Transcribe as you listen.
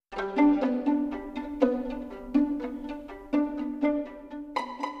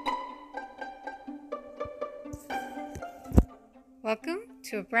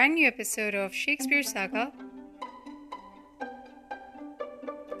to a brand new episode of Shakespeare Saga.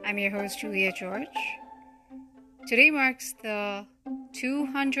 I'm your host, Julia George. Today marks the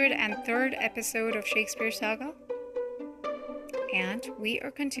 203rd episode of Shakespeare Saga, and we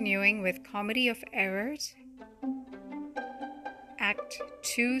are continuing with Comedy of Errors, Act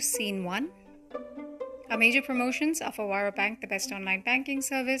 2, Scene 1. Our major promotions of Awara Bank, the best online banking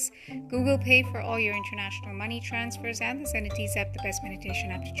service, Google Pay for all your international money transfers, and the Zenity app, the best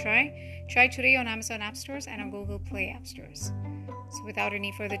meditation app to try. Try today on Amazon App Stores and on Google Play App Stores. So without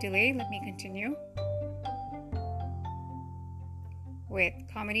any further delay, let me continue with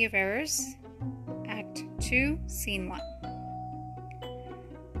Comedy of Errors, Act 2, Scene 1.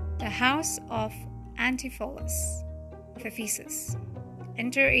 The house of Antipholus of Ephesus.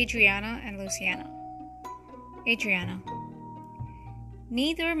 Enter Adriana and Luciana. Adriana.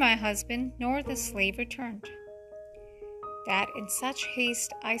 Neither my husband nor the slave returned, that in such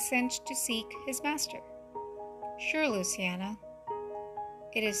haste I sent to seek his master. Sure, Luciana.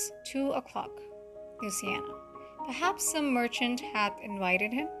 It is 2 o'clock. Luciana. Perhaps some merchant hath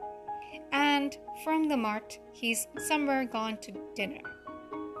invited him, and from the mart he's somewhere gone to dinner.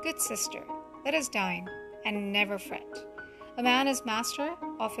 Good sister, let us dine, and never fret. A man is master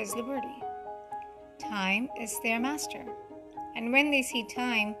of his liberty. Time is their master, and when they see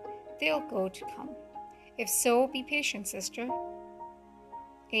time, they'll go to come. If so, be patient, sister.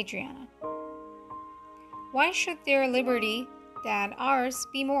 Adriana. Why should their liberty than ours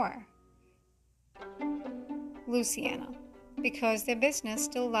be more? Luciana. Because their business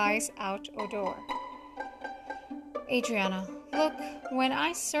still lies out o' door. Adriana. Look, when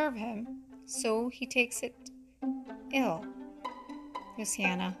I serve him, so he takes it ill.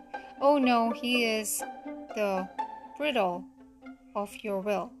 Luciana. Oh no, he is the bridle of your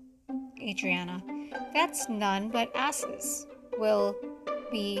will. Adriana. That's none but asses will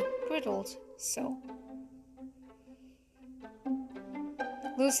be bridled so.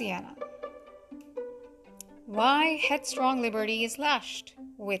 Luciana. Why headstrong liberty is lashed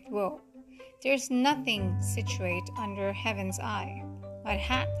with woe. There's nothing situate under heaven's eye, but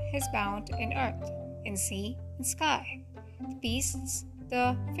hath his bound in earth, in sea, in sky. The beasts,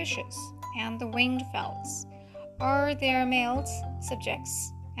 the fishes, and the winged fowls are their males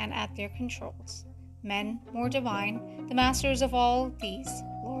subjects, and at their controls. Men more divine, the masters of all these,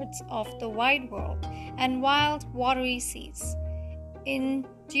 lords of the wide world, and wild watery seas,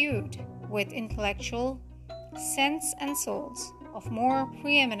 endued with intellectual sense and souls of more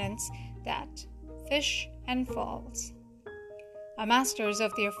preeminence that fish and falls, are masters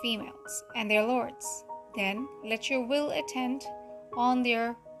of their females and their lords. Then let your will attend on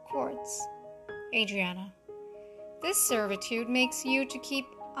their courts. Adriana. This servitude makes you to keep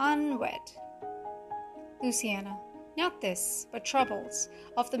unwed. Luciana. Not this, but troubles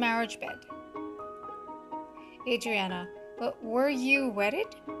of the marriage bed. Adriana. But were you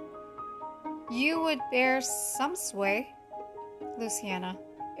wedded? You would bear some sway. Luciana.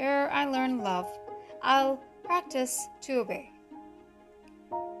 Ere I learn love, I'll practice to obey.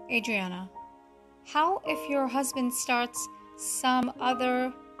 Adriana. How if your husband starts some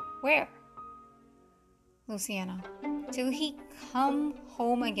other where? Luciana. Till he come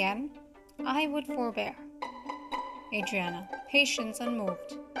home again, I would forbear. Adriana. Patience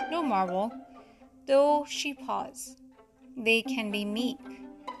unmoved. No marvel, though she pause. They can be meek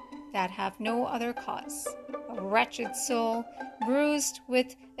that have no other cause. A wretched soul, bruised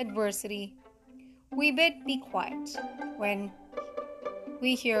with adversity, we bid be quiet when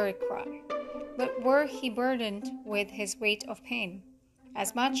we hear it cry. But were he burdened with his weight of pain,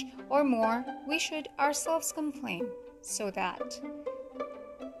 as much or more we should ourselves complain, so that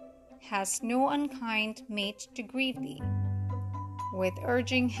has no unkind mate to grieve thee. With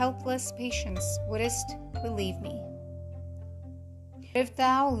urging helpless patience wouldst believe me. If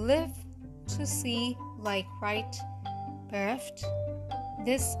thou live to see like right bereft,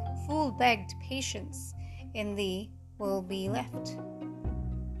 this full-begged patience in thee will be left.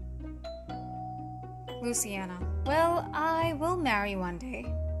 Luciana. Well, I will marry one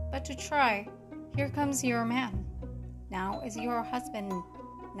day, but to try, here comes your man. Now is your husband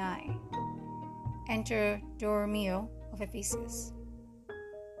nigh. Enter Dormio of Ephesus.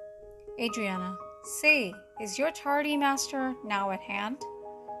 Adriana. Say, is your tardy master now at hand?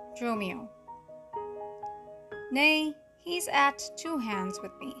 Dromio. Nay, he's at 2 hands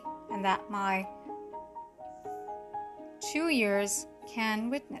with me, and that my 2 years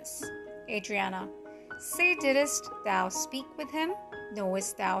can witness. Adriana. Say, didst thou speak with him?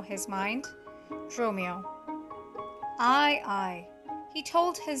 Knowest thou his mind? Dromio. Aye, he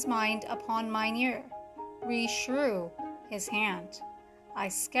told his mind upon mine ear. Reshrew his hand. I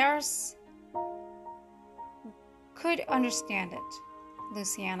scarce could understand it.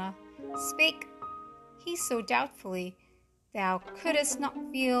 Luciana spake he so doubtfully, thou couldst not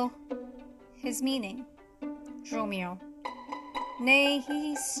feel his meaning. Dromio. Nay,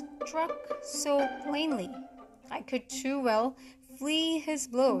 he struck so plainly, I could too well flee his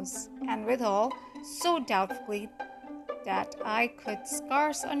blows, and withal so doubtfully that I could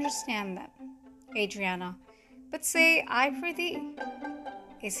scarce understand them. Adriana. But say, I prithee,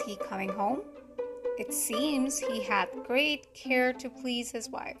 is he coming home? It seems he had great care to please his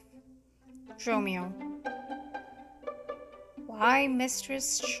wife. Dromio. Why,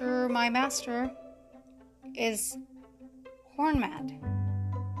 mistress, sure my master is horn-mad.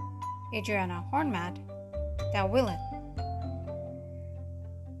 Adriana. Horn-mad? Thou villain.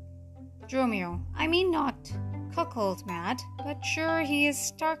 Dromio. I mean not cuckold mad, but sure he is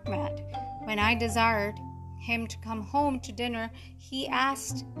stark mad. When I desired him to come home to dinner, he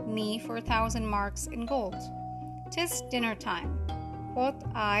asked me for 1,000 marks in gold. 'Tis dinner time, quoth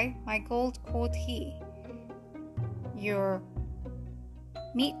I, my gold, quoth he. Your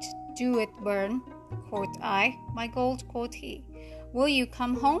meat do it burn, quoth I, my gold, quoth he. Will you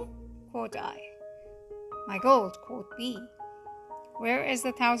come home, quoth I. My gold, quoth he. Where is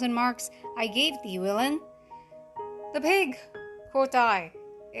the 1,000 marks I gave thee, villain? The pig, quoth I,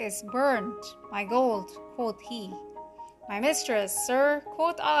 is burned, my gold, quoth he. My mistress, sir,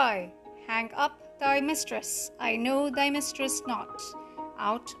 quoth I, hang up thy mistress, I know thy mistress not,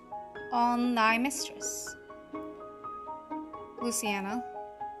 out on thy mistress. Luciana.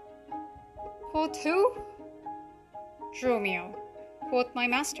 Quoth who? Dromio. Quoth my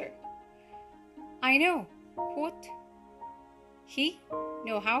master. I know, quoth he,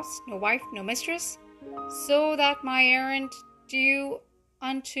 no house, no wife, no mistress, so that my errand due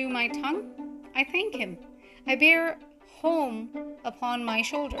unto my tongue, I thank him. I bear home upon my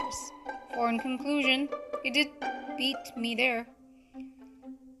shoulders, for in conclusion he did beat me there.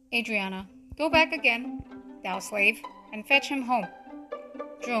 Adriana. Go back again, thou slave, and fetch him home.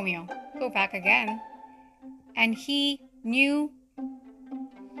 Dromio. Go back again, and he new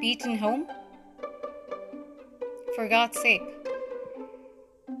beaten home? For God's sake,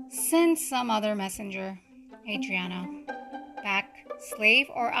 send some other messenger. Adriana. Back, slave,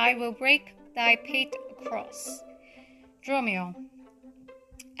 or I will break thy pate across. Dromio.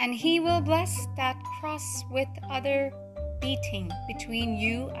 And he will bless that cross with other beating. Between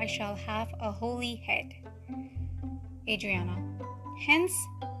you I shall have a holy head. Adriana. Hence,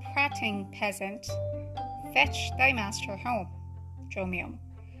 prating peasant, fetch thy master home. Dromio.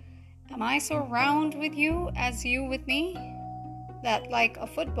 Am I so round with you as you with me, that like a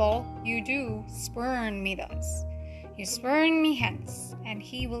football you do spurn me thus? You spurn me hence, and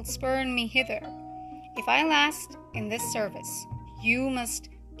he will spurn me hither. If I last in this service, you must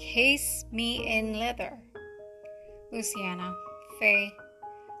case me in leather. Luciana. Fay,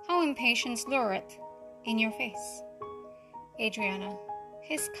 how impatience lureth in your face. Adriana.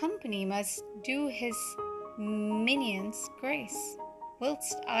 His company must do his minions grace,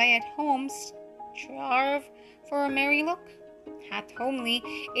 whilst I at home strive for a merry look. Hath homely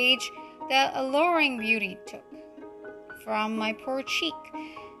age the alluring beauty took from my poor cheek,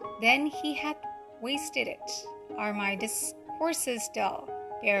 then he hath wasted it. Are my discourses dull,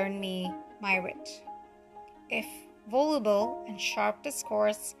 bear me my wit. If voluble and sharp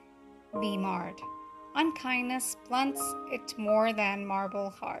discourse be marred, unkindness blunts it more than marble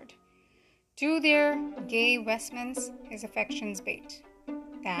hard. Do their gay vestments his affections bait,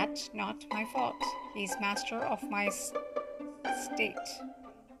 that not my fault, he's master of my state.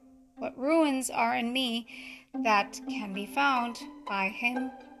 What ruins are in me that can be found by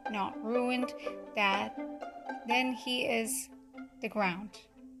him not ruined, that then he is the ground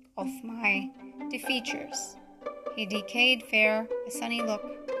of my defeatures. He decayed fair, a sunny look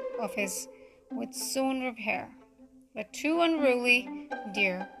of his would soon repair, but too unruly,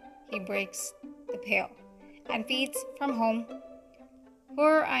 dear, he breaks the pale, and feeds from home.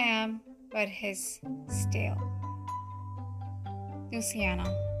 Poor I am, but his stale. Luciana.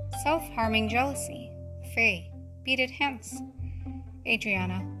 Self-harming jealousy. Fay, beat it hence.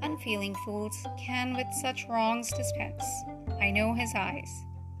 Adriana. Unfeeling fools can with such wrongs dispense. I know his eyes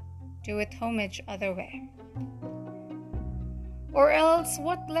doeth homage other way. Or else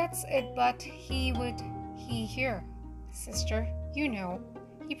what lets it but he would he hear? Sister, you know,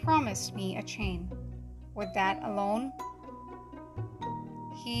 he promised me a chain. Would that alone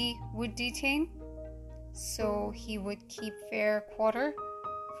he would detain? So he would keep fair quarter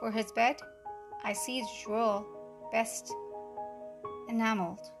for his bed? I see his jewel best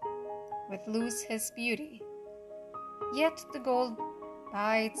enameled would lose his beauty. Yet the gold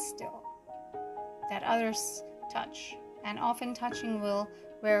bide still, that others touch, and often touching will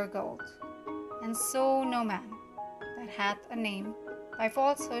wear gold. And so no man that hath a name by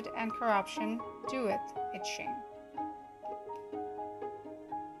falsehood and corruption doeth it shame.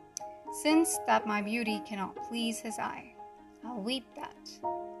 Since that my beauty cannot please his eye, I'll weep that,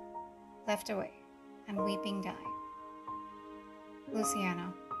 left away, and weeping die.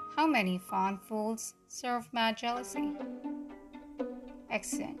 Luciana, how many fond fools serve mad jealousy?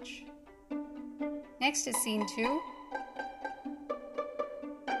 Exchange. Next is scene 2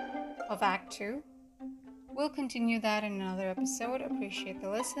 of Act 2. We'll continue that in another episode. Appreciate the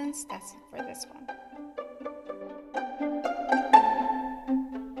listens. That's it for this one.